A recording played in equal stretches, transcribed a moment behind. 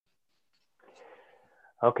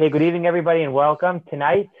Okay, good evening, everybody, and welcome.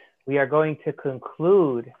 Tonight, we are going to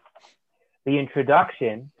conclude the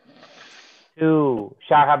introduction to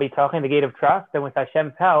Sha'ar HaBitachon, the Gate of Trust, and with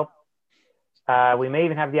Hashem's help, we may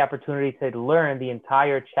even have the opportunity to learn the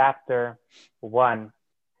entire chapter 1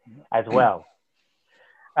 as well.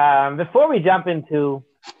 Before we jump into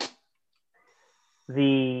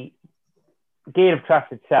the Gate of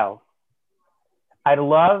Trust itself, I'd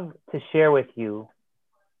love to share with you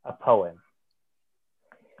a poem.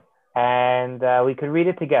 And we could read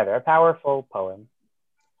it together, a powerful poem.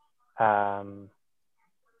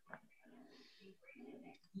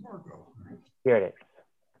 Here it is.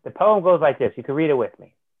 The poem goes like this. You can read it with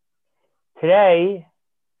me. Today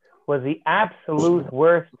was the absolute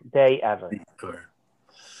worst day ever.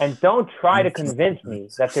 And don't try to convince me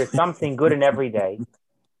that there's something good in every day.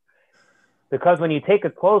 Because when you take a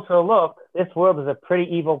closer look, this world is a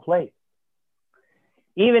pretty evil place.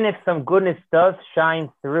 Even if some goodness does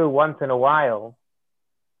shine through once in a while,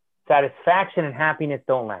 satisfaction and happiness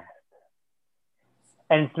don't last.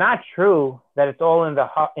 And it's not true that it's all in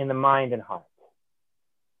the mind and heart.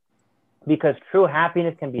 Because true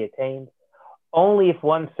happiness can be attained only if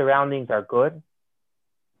one's surroundings are good.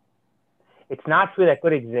 It's not true that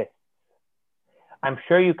good exists. I'm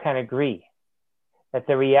sure you can agree that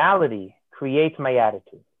the reality creates my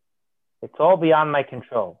attitude. It's all beyond my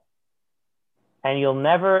control. And you'll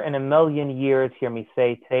never in a million years hear me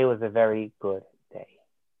say, today was a very good day.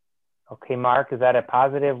 Okay, Mark, is that a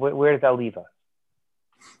positive? Where does that leave us?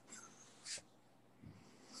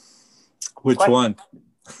 Which one?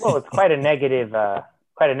 Well, it's quite a negative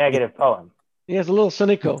poem. Yeah, it's a little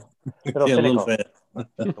cynical. A little bit.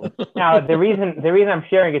 Now, the reason I'm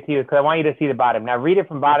sharing it to you is because I want you to see the bottom. Now, read it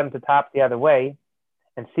from bottom to top the other way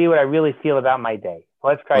and see what I really feel about my day. So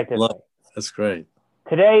let's try it this way. That's great.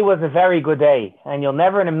 Today was a very good day, and you'll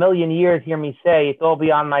never in a million years hear me say it's all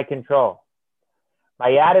beyond my control.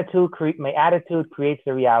 My attitude creates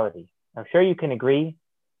the reality. I'm sure you can agree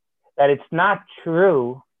that it's not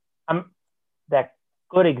true that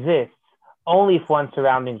good exists only if one's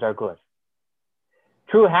surroundings are good.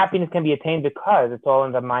 True happiness can be attained because it's all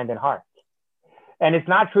in the mind and heart. And it's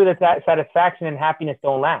not true that satisfaction and happiness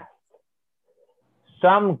don't last.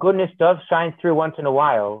 Some goodness does shine through once in a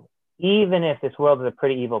while, even if this world is a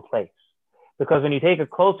pretty evil place. Because when you take a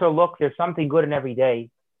closer look, there's something good in every day.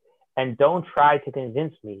 And don't try to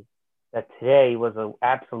convince me that today was the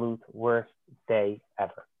absolute worst day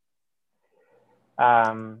ever.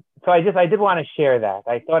 So I did want to share that.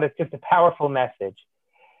 I thought it's just a powerful message,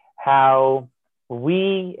 how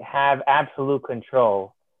we have absolute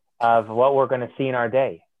control of what we're going to see in our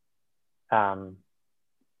day. I'll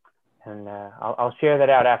share that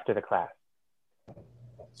out after the class.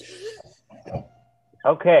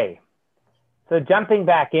 Okay, so jumping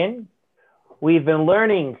back in, we've been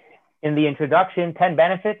learning in the introduction 10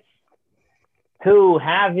 benefits to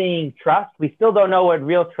having trust. We still don't know what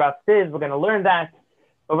real trust is. We're going to learn that.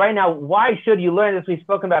 But right now, why should you learn this? We've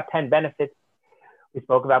spoken about 10 benefits. We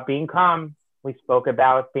spoke about being calm. We spoke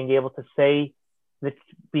about being able to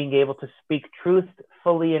speak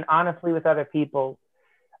truthfully and honestly with other people,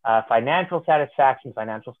 financial satisfaction,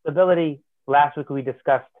 financial stability. Last week, we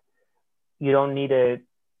discussed you don't need to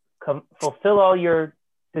fulfill all your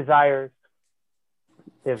desires.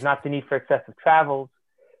 There's not the need for excessive travels,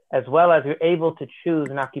 as well as you're able to choose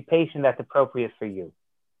an occupation that's appropriate for you.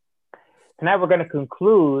 Tonight, we're going to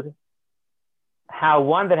conclude how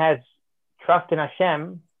one that has trust in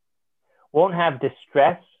Hashem won't have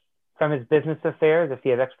distress from his business affairs if he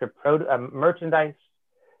has extra merchandise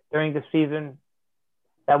during the season.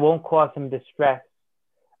 That won't cause him distress,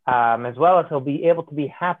 as well as he'll be able to be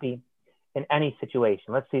happy in any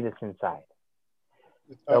situation. Let's see this inside.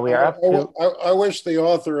 So we are up to... I wish the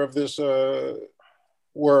author of this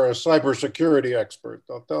were a cybersecurity expert,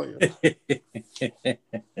 I'll tell you.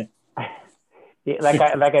 like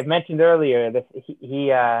I mentioned earlier,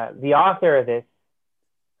 the author of this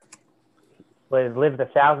lived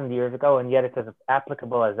 1,000 years ago, and yet it's as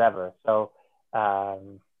applicable as ever. So,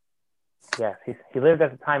 yes, he lived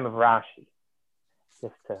at the time of Rashi.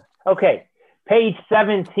 Okay, page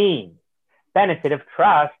 17. Benefit of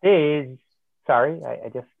trust is, sorry, I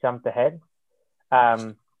just jumped ahead.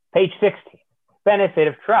 Page 16. Benefit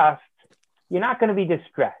of trust, you're not going to be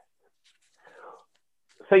distressed.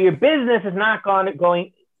 So your business is not going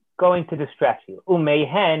to distress you.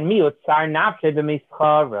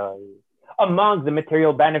 Among the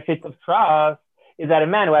material benefits of trust is that a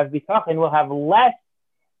man who has bitachon will have less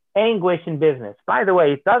anguish in business. By the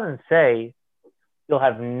way, it doesn't say you'll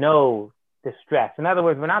have no distress. In other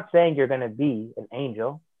words, we're not saying you're going to be an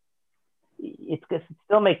angel. it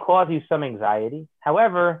still may cause you some anxiety.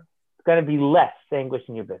 However, it's going to be less anguish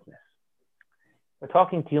in your business. We're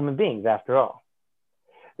talking to human beings after all.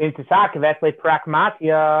 And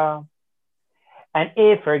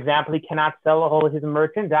if, for example, he cannot sell all his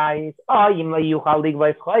merchandise, or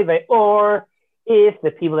if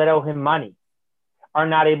the people that owe him money are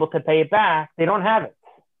not able to pay it back, they don't have it.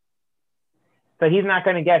 So he's not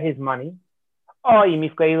going to get his money. Or if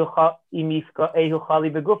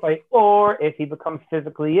he becomes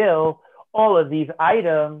physically ill, all of these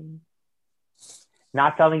items,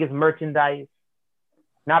 not selling his merchandise,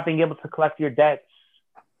 not being able to collect your debts,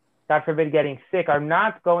 God forbid getting sick, are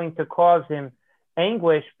not going to cause him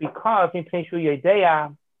anguish because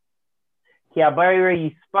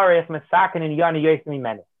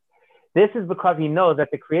this is because he knows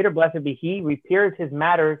that the Creator, blessed be He, repairs his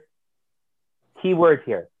matters, key word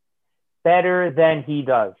here, better than he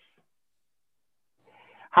does.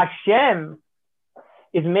 Hashem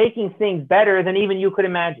is making things better than even you could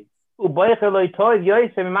imagine.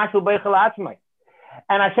 And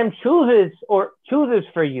Hashem chooses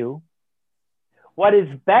for you what is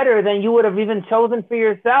better than you would have even chosen for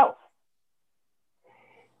yourself.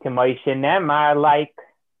 Like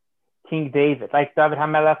King David, like David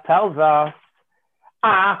HaMelech tells us,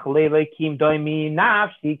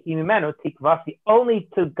 only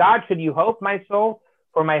to God should you hope, my soul,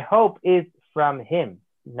 for my hope is from Him,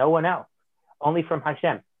 no one else, only from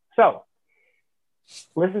Hashem. So,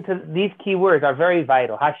 listen to these key words, are very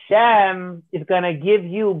vital. Hashem is going to give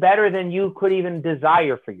you better than you could even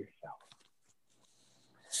desire for yourself.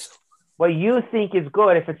 What you think is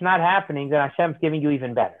good, if it's not happening, then Hashem's giving you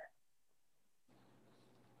even better.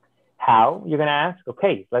 How? You're going to ask?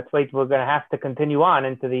 Okay, let's wait. We're going to have to continue on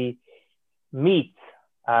into the meat.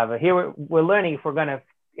 But here we're learning if you're going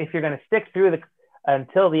to stick through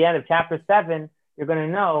until the end of chapter 7, you're going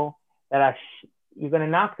to know that you're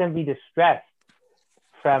not going to be distressed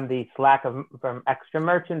from the from extra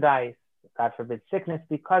merchandise, God forbid sickness,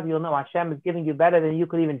 because you'll know Hashem is giving you better than you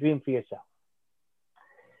could even dream for yourself.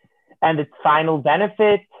 And the final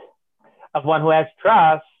benefit of one who has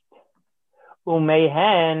trust,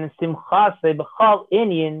 umehen simchase b'chol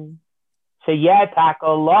inyan sheyetak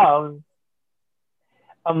olav.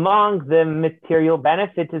 Among the material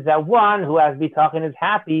benefits is that one who has bitachon is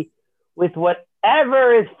happy with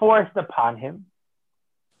whatever is forced upon him.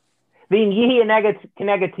 And even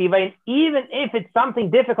if it's something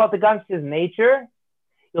difficult against his nature,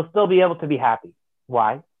 you'll still be able to be happy.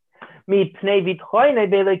 Why? Because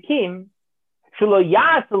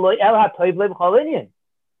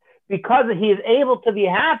he is able to be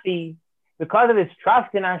happy because of his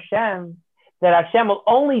trust in Hashem, that Hashem will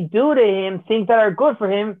only do to him things that are good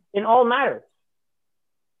for him in all matters.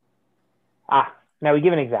 Now we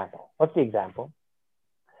give an example. What's the example?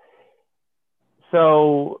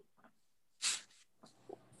 So,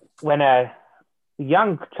 when a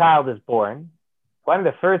young child is born, one of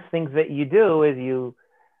the first things that you do is you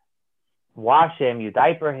wash him, you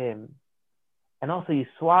diaper him, and also you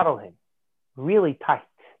swaddle him really tight.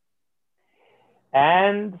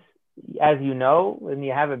 And as you know, when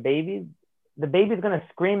you have a baby, the baby's going to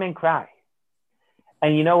scream and cry.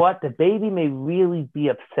 And you know what? The baby may really be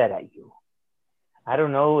upset at you. I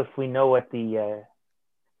don't know if we know what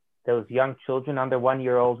those young children under 1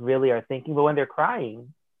 year olds really are thinking, but when they're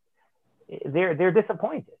crying, they're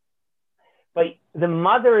disappointed. But the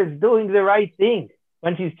mother is doing the right thing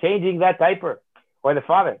when she's changing that diaper, or the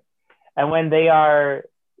father, and when they are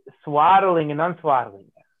swaddling and unswaddling.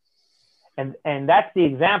 And that's the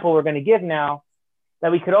example we're going to give now,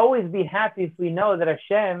 that we could always be happy if we know that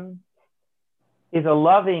Hashem is a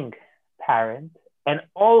loving parent and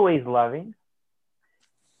always loving.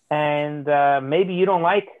 And maybe you don't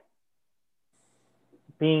like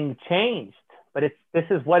being changed, but this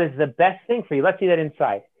is what is the best thing for you. Let's see that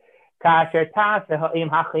inside.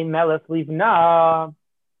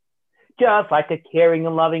 Just like a caring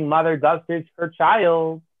and loving mother does to her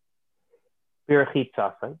child. When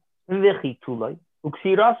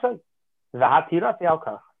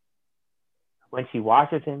she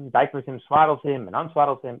washes him, diapers him, swaddles him, and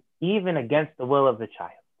unswaddles him, even against the will of the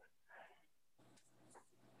child.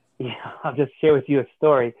 Yeah, I'll just share with you a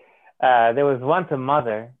story. There was once a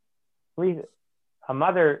mother. A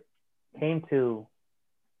mother came to,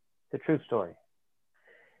 it's a true story.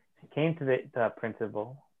 She came to the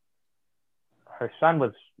principal. Her son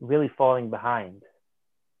was really falling behind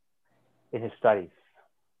in his studies.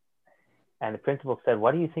 And the principal said,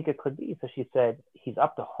 "What do you think it could be?" So she said, "He's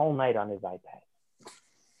up the whole night on his iPad."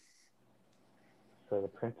 So the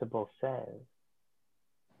principal says,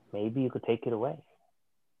 "Maybe you could take it away."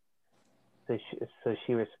 So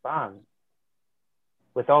she responds,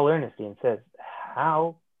 with all earnesty and says,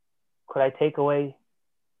 how could I take away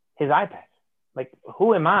his iPad? Like,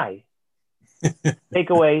 who am I? Take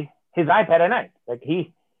away his iPad at night. Like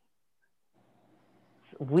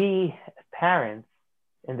we parents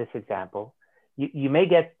in this example, you may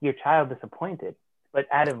get your child disappointed, but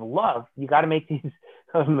out of love, you got to make these,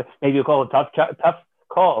 maybe you call it tough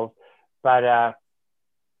calls, but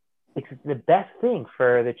it's the best thing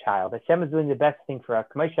for the child. Hashem is doing the best thing for us.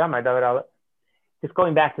 Just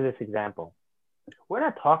going back to this example, we're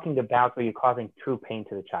not talking about where you're causing true pain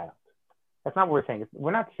to the child. That's not what we're saying.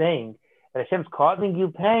 We're not saying that Hashem's causing you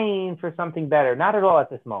pain for something better. Not at all at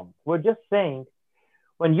this moment. We're just saying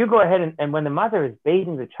when you go ahead and when the mother is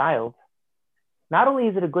bathing the child, not only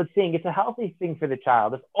is it a good thing, it's a healthy thing for the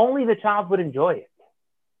child. If only the child would enjoy it.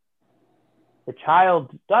 The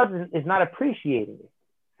child is not appreciating it.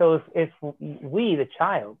 So if we, the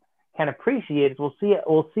child, can appreciate it,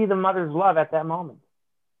 we'll see the mother's love at that moment.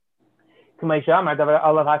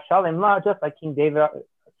 Just like King David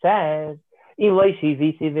says,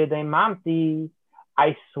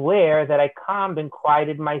 I swear that I calmed and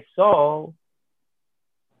quieted my soul.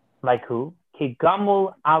 Like who?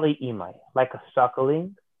 Kigamul ali imai, like a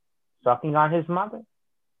suckling sucking on his mother.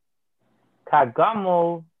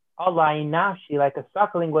 Kagamul alai nafshi, like a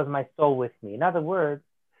suckling was my soul with me. In other words,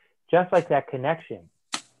 just like that connection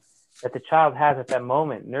that the child has at that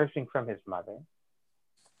moment, nursing from his mother,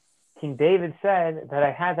 King David said that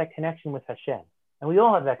I had that connection with Hashem. And we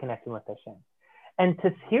all have that connection with Hashem. And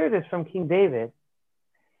to hear this from King David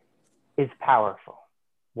is powerful.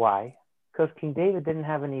 Why? Because King David didn't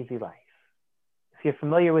have an easy life. If you're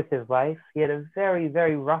familiar with his life, he had a very,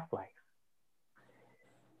 very rough life.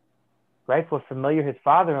 Right? We're familiar, his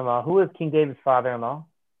father-in-law. Who is King David's father-in-law?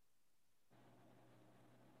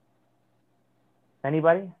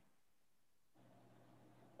 Anybody?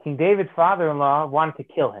 King David's father-in-law wanted to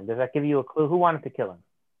kill him. Does that give you a clue? Who wanted to kill him?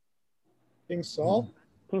 King Saul?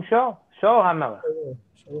 King Shaul. Shaul HaMelech.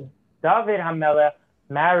 David HaMelech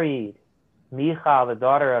married Michal, the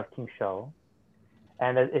daughter of King Shaul.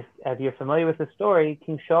 And as you're familiar with the story,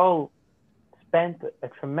 King Shaul spent a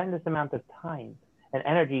tremendous amount of time and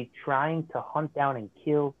energy trying to hunt down and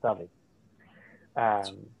kill David.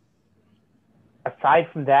 Aside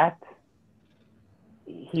from that,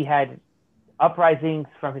 he had uprisings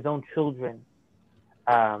from his own children.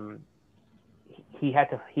 He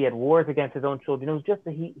had wars against his own children. It was just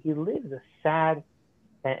that he lived a sad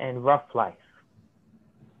and rough life.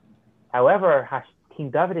 However, King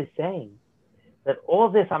David is saying that all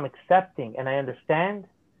this I'm accepting and I understand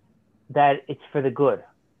that it's for the good,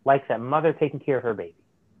 like that mother taking care of her baby.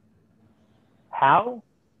 How?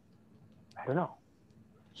 I don't know.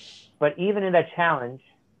 But even in that challenge,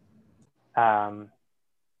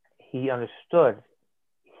 he understood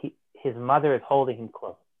his mother is holding him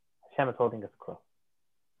close. Hashem is holding us close.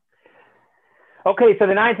 Okay, so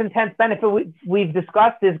the 9th and 10th benefit we've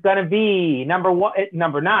discussed is going to be number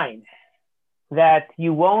 9, that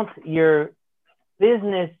your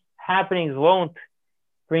business happenings won't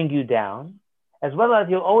bring you down, as well as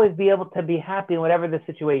you'll always be able to be happy in whatever the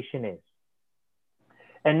situation is.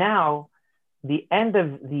 And now, the end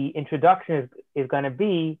of the introduction is going to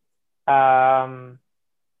be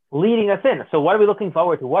leading us in. So what are we looking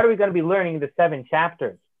forward to? What are we going to be learning in the 7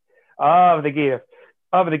 chapters of the Gate of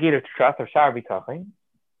Trust, or Sha'ar B'tachon?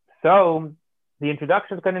 So the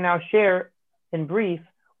introduction is going to now share in brief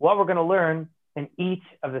what we're going to learn in each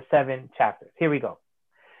of the 7 chapters. Here we go.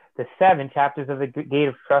 The 7 chapters of the Gate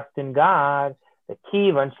of Trust in God. The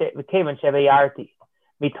Kivan Shevayarti.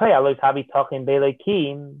 Mitoy Alois Habitachon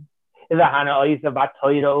Belekim. Izahana Oiza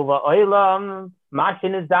Batoira Ova Oilam.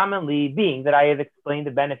 Mashin is Damanli, being that I have explained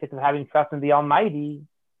the benefits of having trust in the Almighty.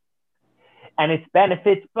 And its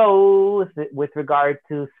benefits both with regard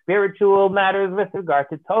to spiritual matters, with regard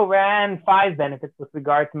to Torah, and 5 benefits with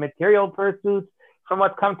regard to material pursuits from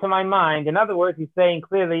what's come to my mind. In other words, he's saying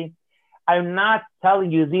clearly, I'm not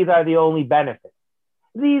telling you these are the only benefits.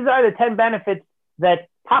 These are the 10 benefits that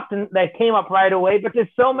that came up right away, but there's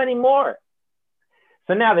so many more.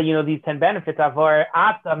 So now that you know these 10 benefits, I'm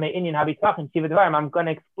going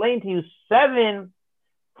to explain to you 7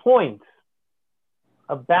 points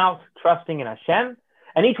about trusting in Hashem.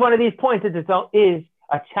 And each one of these points is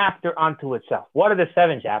a chapter unto itself. What are the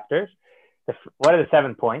 7 chapters? What are the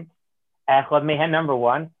 7 points? Number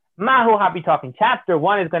 1, Mahu Habitachon. Chapter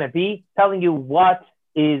 1 is going to be telling you what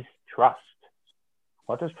is trust.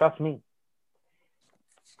 What does trust mean?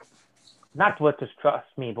 Not what does trust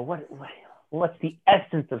mean, but what's the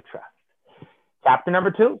essence of trust? Chapter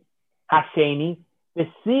number 2, Hasheni,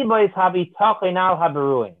 V'sibois Habitachon al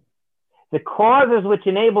Haberuim. the causes which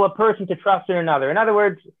enable a person to trust in another. In other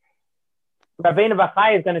words, Rabbeinu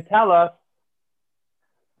Bachai is going to tell us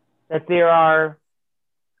that there are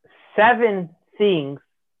 7 things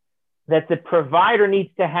that the provider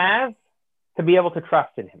needs to have to be able to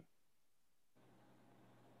trust in him.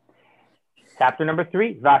 Chapter number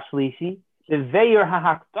 3, Vashlishi, the Veir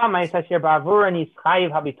HaHakdama is Asher Ba'avura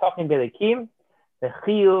Nischayiv HaBitochin Belekim, the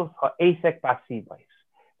Chiyuv HaEsek Basibais.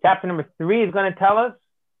 Chapter number 3 is going to tell us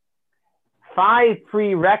 5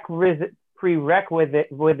 prerequisites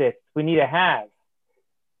we need to have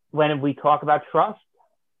when we talk about trust,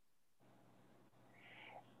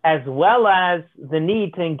 as well as the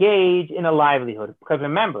need to engage in a livelihood. Because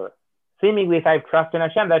remember, seemingly if I have trust in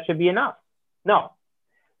Hashem, that should be enough. No.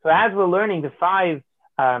 So as we're learning the 5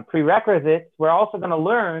 prerequisites, we're also going to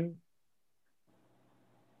learn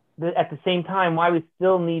that at the same time why we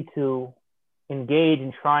still need to engage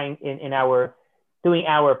in trying in our doing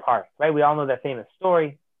our part, right? We all know that famous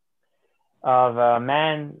story of a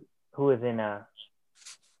man who was in a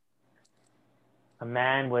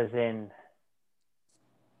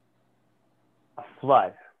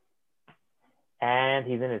flood, and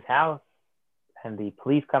he's in his house, and the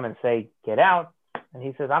police come and say, get out. And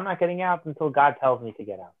he says, I'm not getting out until God tells me to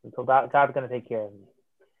get out, until God's going to take care of me.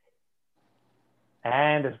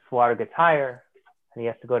 And the water gets higher, and he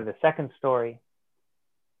has to go to the second story,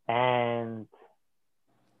 and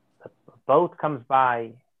the boat comes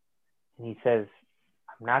by, and he says,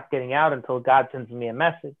 I'm not getting out until God sends me a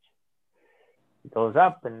message. He goes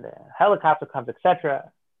up, and the helicopter comes,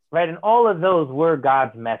 etc. Right? And all of those were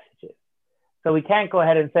God's messages. So we can't go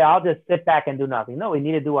ahead and say, I'll just sit back and do nothing. No, we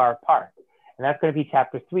need to do our part. And that's going to be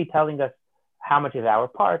chapter 3, telling us how much is our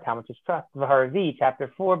part, how much is trust. V'haravi, chapter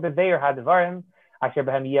 4, Beveir HaDevarim, Asher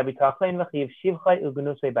Behem Yeh B'tachlin V'chiv Shivchai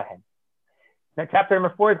U'Gnusei Behem. Now, chapter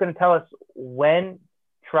number 4 is going to tell us when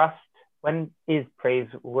is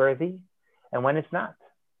praiseworthy and when it's not.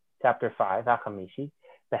 Chapter 5, Achamishi,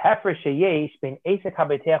 Behefer Sheyesh Ben Esek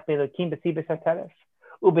HaBeteach Belekim B'Tzibes HaTeref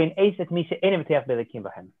U'Ben Esek Mi She'enim Beteach Belekim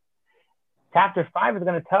Behem. Chapter 5 is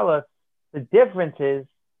going to tell us the differences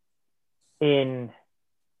in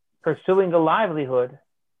pursuing a livelihood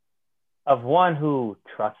of one who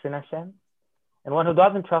trusts in Hashem and one who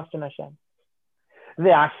doesn't trust in Hashem. The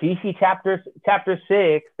Ashishi chapter 6, chapter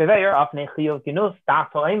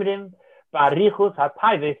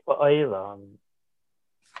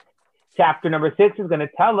number 6 is going to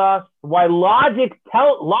tell us why logic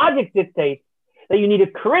dictates that you need to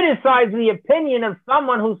criticize the opinion of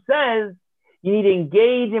someone who says you need to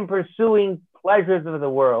engage in pursuing pleasures of the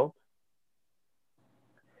world.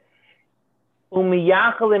 And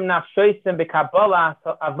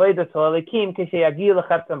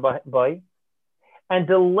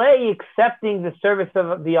delay accepting the service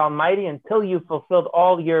of the Almighty until you fulfilled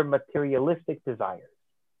all your materialistic desires.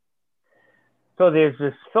 So there's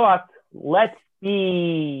this thought, let's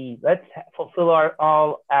fulfill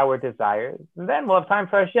all our desires, and then we'll have time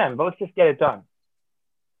for Hashem, but let's just get it done.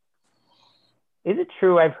 Is it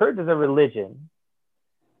true? I've heard there's a religion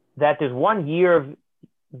that there's 1 year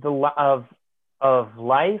of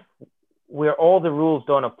life where all the rules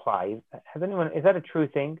don't apply. Is that a true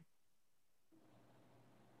thing?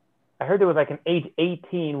 I heard there was like an age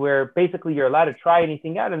 18 where basically you're allowed to try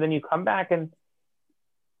anything out and then you come back and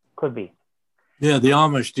could be. Yeah, the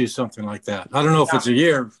Amish do something like that. I don't know if it's a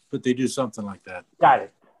year, but they do something like that. Got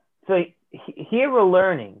it. So here we're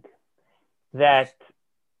learning that,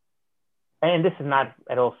 and this is not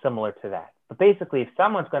at all similar to that, but basically if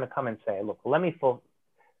someone's going to come and say, look, let me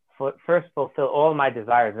first fulfill all my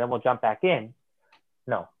desires and then we'll jump back in.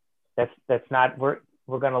 No, that's not, we're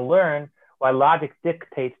going to learn why logic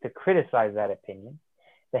dictates to criticize that opinion.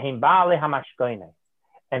 And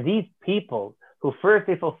these people who first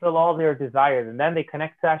they fulfill all their desires and then they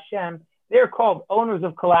connect to Hashem, they're called owners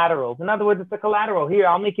of collaterals. In other words, it's a collateral. Here,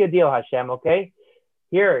 I'll make you a deal, Hashem, okay?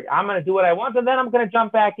 Here, I'm going to do what I want and then I'm going to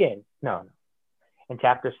jump back in. No. In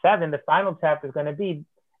chapter 7, the final chapter is going to be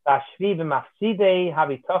the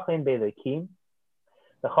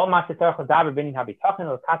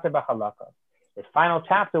final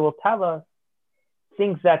chapter will tell us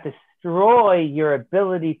things that destroy your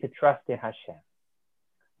ability to trust in Hashem.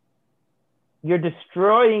 You're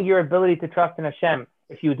destroying your ability to trust in Hashem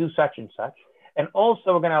if you do such and such. And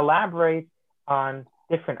also we're going to elaborate on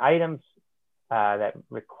different items that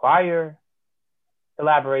require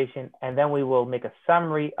elaboration, and then we will make a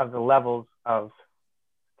summary of the levels of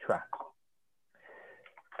trust.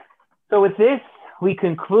 So with this, we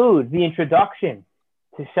conclude the introduction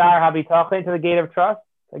to Sha'ar HaBitachon, to the gate of trust.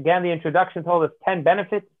 Again, the introduction told us 10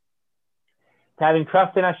 benefits to having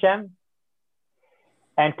trust in Hashem.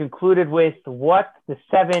 and concluded with what the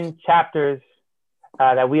 7 chapters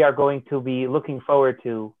that we are going to be looking forward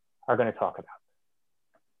to are going to talk about.